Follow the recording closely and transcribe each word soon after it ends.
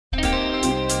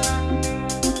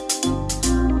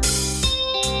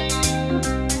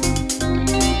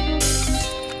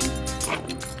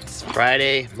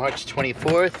Friday, March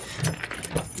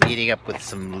 24th, meeting up with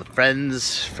some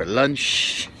friends for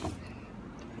lunch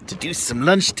to do some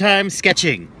lunchtime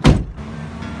sketching.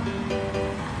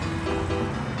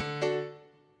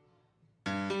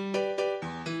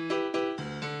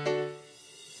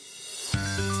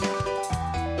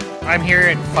 I'm here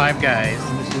at Five Guys.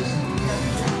 This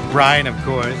is Brian, of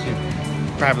course.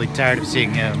 You're probably tired of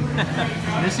seeing him.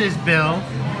 This is Bill.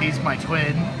 He's my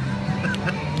twin.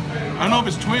 I don't know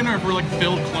if it's twin or if we're like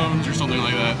failed clones or something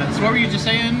like that. So what were you just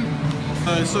saying?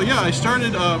 So yeah, I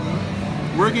started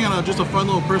working on just a fun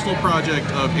little personal project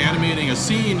of animating a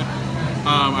scene.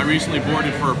 I recently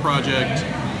boarded for a project,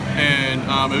 and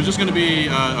it was just going to be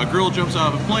a girl jumps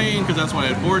out of a plane because that's why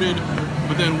I had boarded.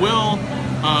 But then Will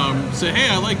said, "Hey,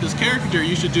 I like this character.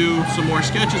 You should do some more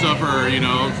sketches of her. You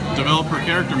know, develop her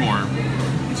character more."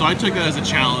 So I took that as a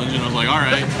challenge, and I was like, "All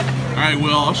right,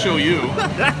 Will, I'll show you."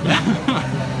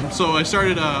 So I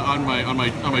started on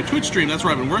my Twitch stream. That's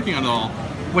where I've been working on it all.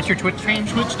 What's your Twitch stream?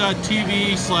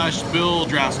 Twitch.tv/Bill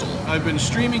Drastel. I've been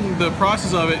streaming the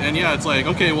process of it, and yeah, it's like,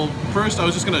 okay, well, first I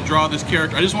was just gonna draw this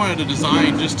character. I just wanted to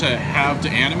design just to have to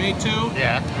animate to.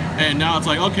 Yeah. And now it's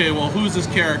like, okay, well, who's this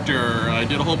character? I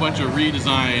did a whole bunch of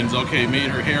redesigns. Okay,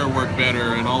 made her hair work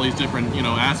better, and all these different, you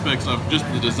know, aspects of just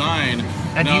the design.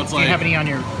 And do you have any on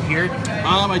your here?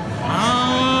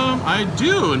 I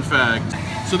do, in fact.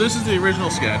 So this is the original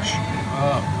sketch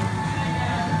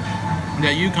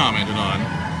that you commented on.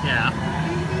 Yeah.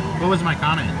 What was my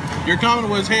comment? Your comment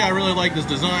was, hey, I really like this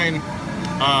design.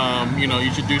 You know,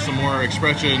 you should do some more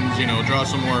expressions, you know, draw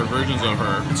some more versions of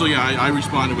her. And so yeah, I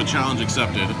responded with challenge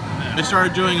accepted. Yeah. I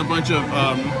started doing a bunch of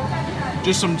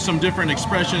just some different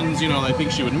expressions, you know, that I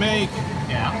think she would make.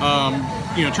 Yeah.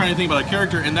 You know, trying to think about a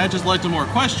character, and that just led to more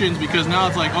questions because now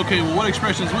it's like, okay, well, what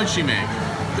expressions would she make?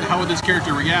 How would this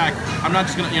character react? I'm not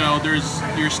just gonna, you know, there's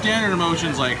your standard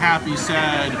emotions like happy,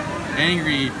 sad,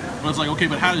 angry, but it's like, okay,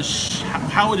 but how does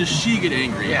she get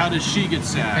angry? Yeah. How does she get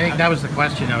sad? I think that was the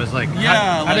question. I was like,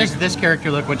 yeah, how does this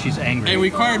character look when she's angry? It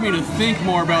required me to think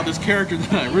more about this character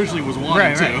than I originally was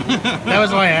wanting to. That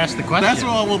was why I asked the question. That's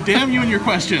why, well, damn you and your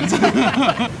questions.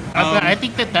 I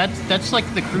think that's like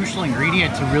the crucial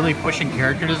ingredient to really pushing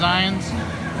character designs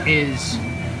is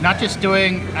not just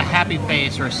doing a happy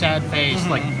face or a sad face,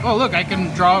 like, oh look, I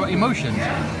can draw emotions.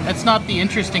 That's not the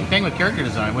interesting thing with character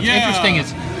design. What's interesting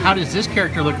is, how does this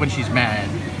character look when she's mad?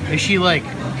 Is she like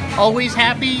always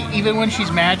happy, even when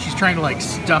she's mad, she's trying to like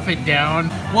stuff it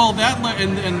down? Well, that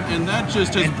and that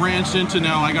just has branched into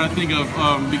now. I gotta think of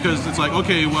because it's like,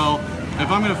 okay, well,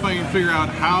 if I'm gonna figure out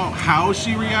how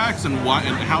she reacts and why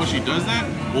and how she does that,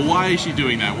 well, why is she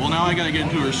doing that? Well, now I gotta get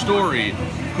into her story.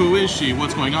 Who is she?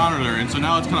 What's going on with her? And so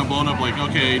now it's kind of blown up. Like,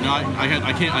 okay, now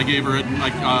I gave her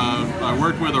I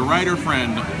worked with a writer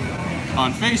friend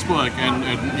on Facebook, and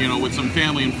you know, with some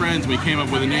family and friends, we came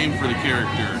up with a name for the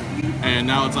character. And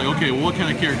now it's like, okay, well, what kind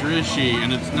of character is she?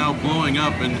 And it's now blowing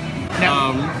up. And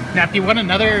now, if you want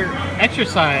another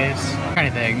exercise kind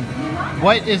of thing,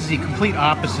 what is the complete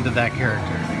opposite of that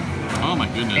character? Oh my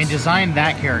goodness! And design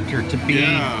that character to be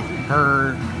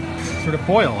her sort of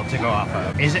foil to go off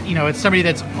of. Is it, you know, it's somebody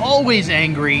that's always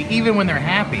angry even when they're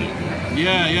happy.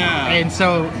 Yeah, yeah. And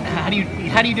so how do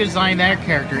you design that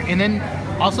character? And then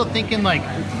also thinking like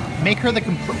make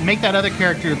that other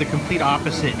character the complete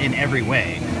opposite in every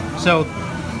way. So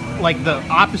like the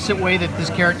opposite way that this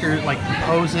character like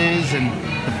poses and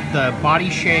the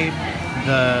body shape,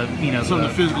 the, you know, some of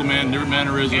the physical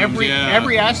mannerisms, every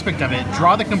aspect of it,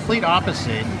 draw the complete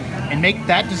opposite and make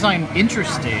that design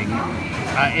interesting.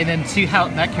 And then see how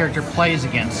that character plays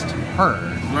against her.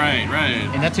 Right.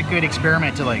 And that's a good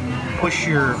experiment to like push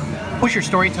your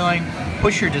storytelling,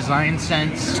 push your design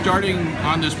sense. Starting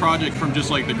on this project from just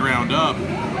like the ground up,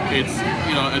 it's,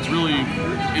 you know,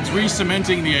 it's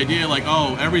re-cementing the idea like,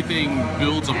 oh, everything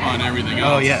builds upon everything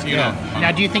else. Oh yeah, you know?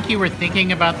 Now, do you think you were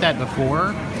thinking about that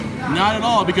before? Not at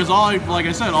all, because like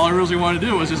I said, all I really wanted to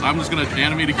do was just, I'm just going to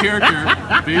animate a character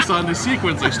based on the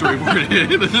sequence I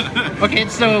storyboarded. Okay,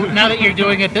 so now that you're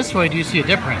doing it this way, do you see a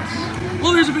difference?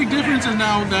 Well, there's a big difference in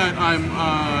now that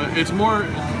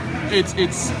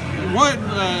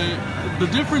the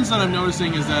difference that I'm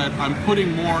noticing is that I'm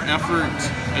putting more effort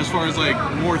as far as like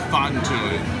more thought into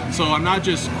it. So I'm not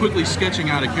just quickly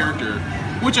sketching out a character,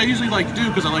 which I usually like to do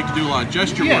because I like to do a lot of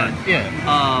gesture work.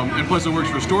 Yeah. And plus it works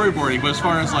for storyboarding. But as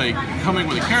far as like coming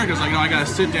with a character, it's like, no, I gotta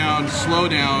sit down, slow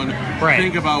down,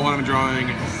 think about what I'm drawing.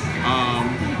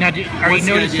 Now, are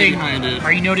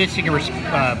you noticing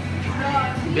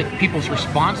that people's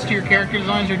response to your character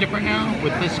designs are different now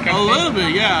with this kind of thing? A little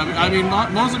bit, yeah. I mean,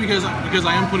 mostly because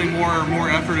I am putting more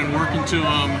effort and work into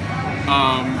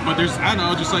But there's, I don't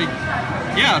know, just like,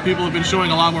 yeah, people have been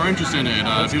showing a lot more interest in it.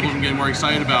 People have been getting more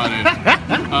excited about it.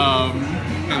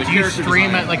 And the Do you character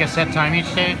stream design. at like a set time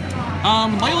each day?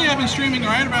 Lately I've been streaming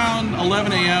right around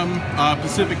 11 a.m.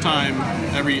 Pacific time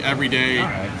every day.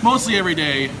 Alright. Mostly every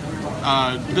day.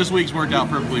 This week's worked out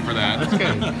perfectly for that. That's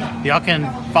good. Y'all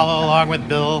can follow along with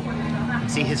Bill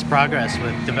and see his progress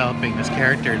with developing this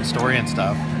character and story and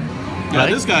stuff. Yeah,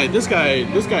 Right? this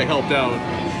guy helped out,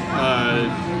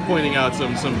 pointing out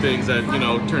some things that, you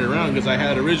know, turned around, because I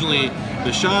had originally,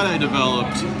 the shot I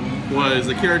developed was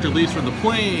the character leaves from the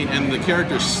plane and the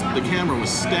camera was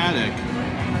static.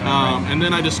 And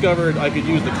then I discovered I could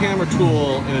use the camera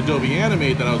tool in Adobe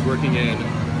Animate that I was working in.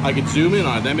 I could zoom in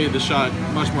on it. That made the shot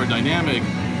much more dynamic.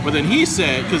 But then he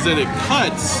said, because then it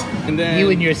cuts, and then You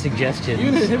and your suggestions.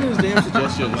 him and his damn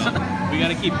suggestions. We got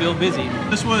to keep Bill busy.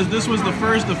 This was the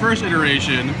first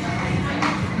iteration.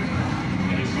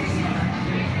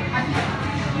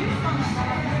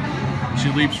 She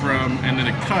leaps from, and then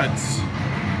it cuts,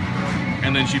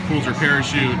 and then she pulls her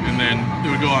parachute, and then it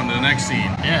would go on to the next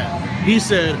scene. Yeah. He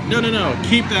said, no,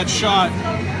 keep that shot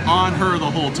on her the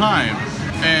whole time.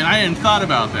 And I hadn't thought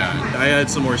about that. I added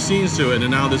some more scenes to it, and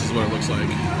now this is what it looks like.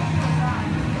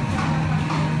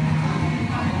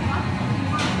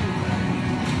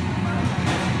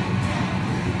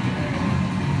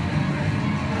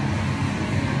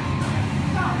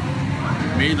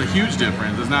 Made a huge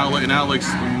difference. It now looks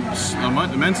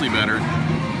immensely better.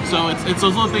 So it's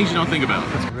those little things you don't think about.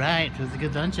 That's right. It was a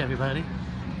good lunch, everybody.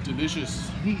 Delicious.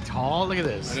 He's tall. Look at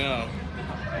this. I know.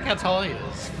 Look how tall he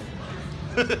is.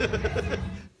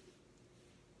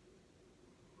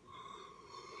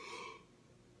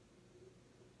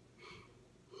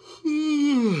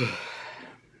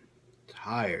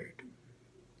 Tired.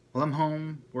 Well, I'm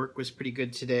home. Work was pretty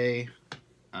good today.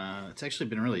 It's actually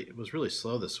been it was really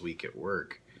slow this week at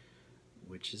work,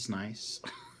 which is nice.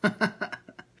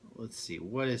 Let's see,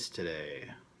 what is today?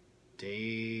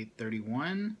 Day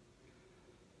 31?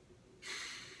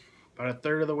 About a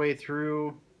third of the way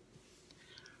through.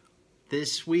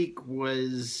 This week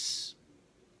was,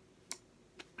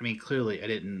 I mean, clearly I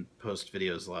didn't post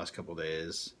videos the last couple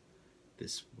days.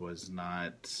 This was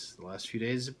not, the last few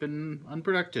days have been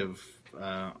unproductive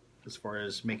as far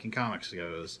as making comics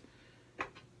goes.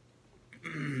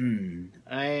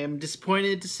 I am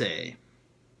disappointed to say,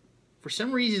 for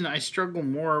some reason I struggle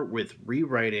more with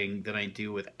rewriting than I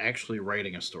do with actually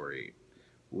writing a story,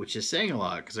 which is saying a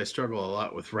lot because I struggle a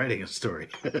lot with writing a story.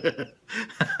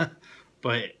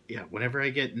 But yeah, whenever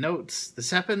I get notes, this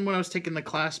happened when I was taking the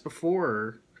class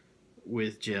before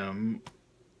with Jim.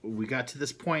 We got to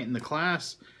this point in the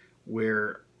class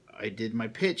where I did my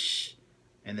pitch,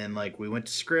 and then like we went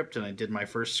to script and I did my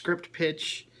first script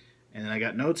pitch, and then I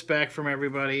got notes back from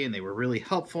everybody, and they were really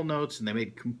helpful notes, and they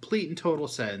made complete and total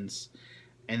sense.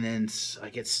 And then I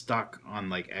get stuck on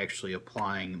like actually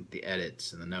applying the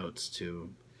edits and the notes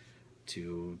to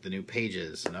the new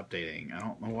pages and updating. I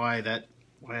don't know why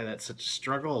that's such a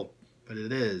struggle, but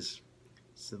it is.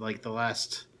 So like the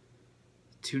last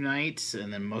 2 nights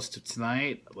and then most of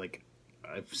tonight, like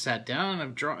I've sat down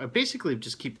and I basically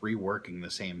just keep reworking the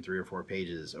same 3 or 4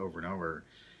 pages over and over.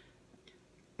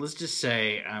 Let's just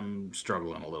say I'm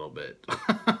struggling a little bit.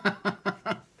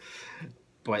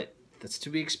 But that's to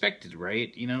be expected,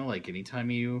 right? You know, like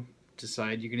anytime you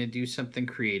decide you're going to do something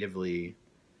creatively,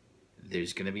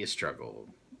 there's going to be a struggle.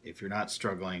 If you're not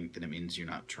struggling, then it means you're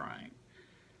not trying.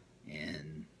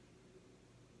 And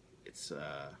it's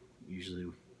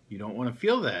usually, you don't want to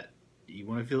feel that. You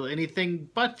want to feel anything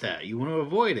but that. You want to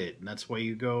avoid it. And that's why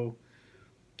you go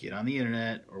get on the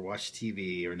internet or watch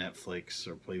TV or Netflix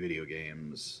or play video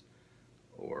games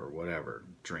or whatever.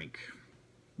 Drink.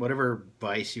 Whatever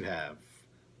vice you have.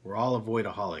 We're all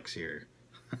avoidaholics here.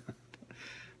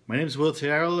 My name is Will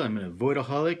Terrell. I'm an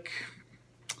avoidaholic.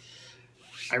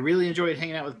 I really enjoyed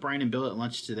hanging out with Brian and Bill at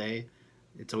lunch today.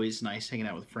 It's always nice hanging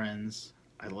out with friends.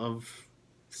 I love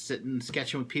sitting,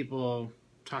 sketching with people,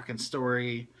 talking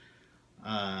story.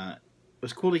 It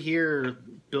was cool to hear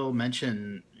Bill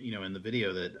mention, you know, in the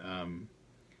video that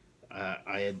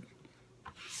I had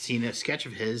seen a sketch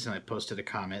of his, and I posted a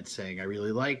comment saying I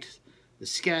really liked the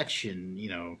sketch, and you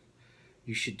know,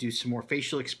 you should do some more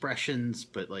facial expressions,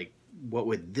 but like, what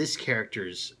would this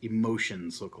character's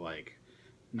emotions look like?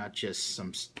 Not just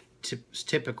some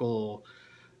typical,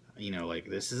 you know, like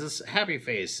this is a happy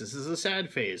face, this is a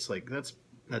sad face. Like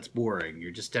that's boring.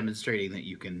 You're just demonstrating that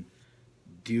you can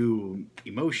do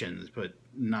emotions, but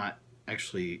not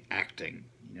actually acting.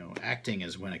 You know, acting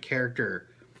is when a character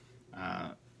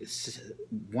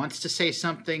wants to say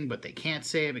something, but they can't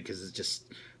say it because it's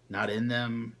just not in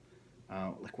them.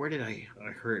 like where did I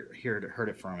heard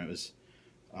it from? It was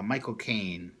Michael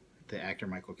Caine, the actor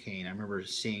Michael Caine. I remember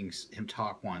seeing him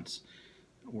talk once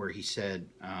where he said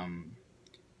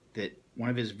that one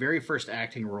of his very first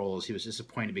acting roles, he was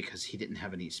disappointed because he didn't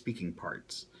have any speaking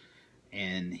parts,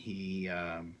 and he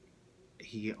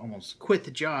almost quit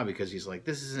the job because he's like,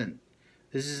 this isn't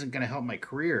going to help my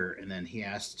career. And then he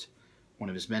asked one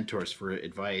of his mentors for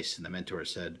advice, and the mentor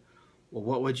said, well,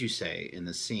 what would you say in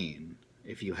the scene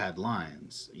if you had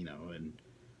lines, you know, and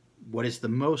what is the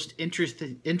most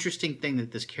interesting thing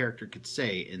that this character could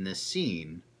say in this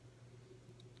scene?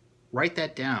 Write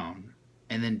that down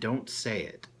and then don't say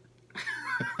it.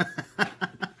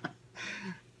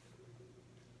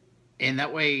 And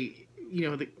that way, you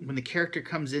know, when the character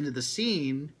comes into the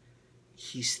scene,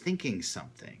 he's thinking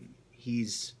something.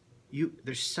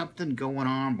 There's something going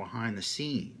on behind the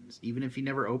scenes. Even if he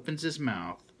never opens his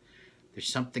mouth, there's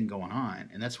something going on.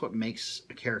 And that's what makes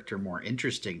a character more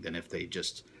interesting than if they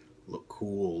just look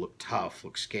cool, look tough,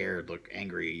 look scared, look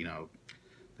angry. You know,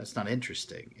 that's not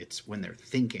interesting. It's when they're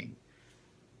thinking.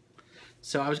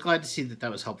 So I was glad to see that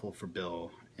that was helpful for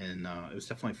Bill. And it was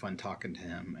definitely fun talking to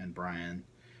him and Brian.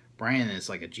 Brian is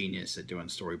like a genius at doing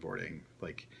storyboarding.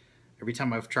 Like, every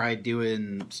time I've tried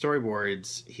doing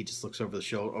storyboards, he just looks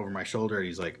over my shoulder and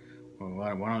he's like,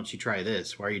 well, why don't you try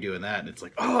this? Why are you doing that? And it's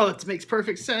like, oh, it makes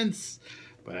perfect sense.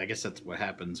 But I guess that's what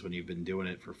happens when you've been doing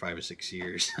it for 5 or 6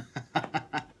 years.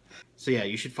 So yeah,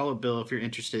 you should follow Bill if you're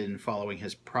interested in following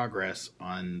his progress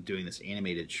on doing this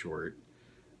animated short.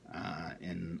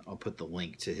 And I'll put the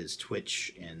link to his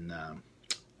Twitch and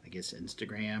I guess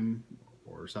Instagram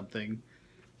or something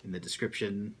in the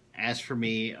description. As for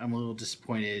me, I'm a little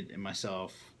disappointed in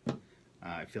myself.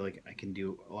 I feel like I can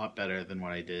do a lot better than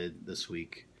what I did this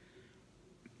week.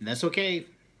 And that's okay,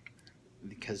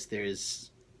 because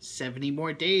there's 70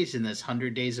 more days in this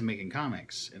 100 days of making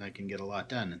comics, and I can get a lot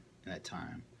done in that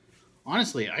time.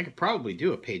 Honestly, I could probably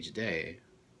do a page a day.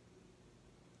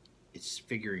 It's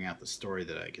figuring out the story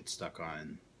that I get stuck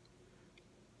on.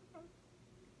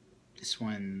 This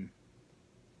one,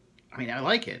 I mean, I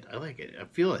like it. I like it. I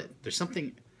feel it. There's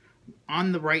something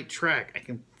on the right track. I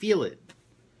can feel it.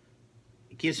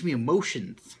 It gives me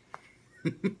emotions.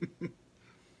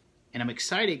 And I'm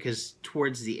excited because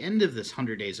towards the end of this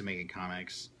 100 days of making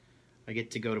comics, I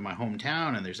get to go to my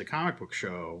hometown and there's a comic book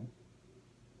show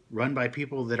run by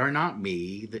people that are not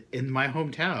me in my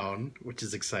hometown, which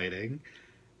is exciting.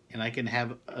 And I can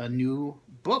have a new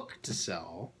book to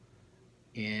sell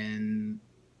and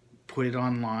put it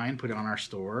online, put it on our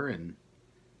store. And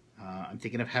I'm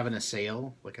thinking of having a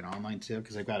sale, like an online sale,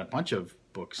 because I've got a bunch of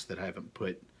books that I haven't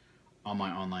put on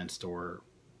my online store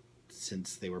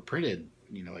since they were printed,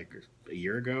 you know, like a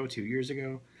year ago, 2 years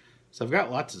ago. So I've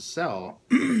got lots to sell.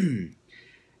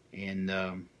 And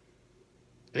I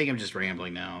think I'm just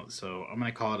rambling now. So I'm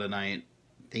going to call it a night.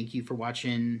 Thank you for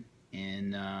watching,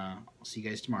 and I'll see you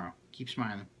guys tomorrow. Keep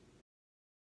smiling.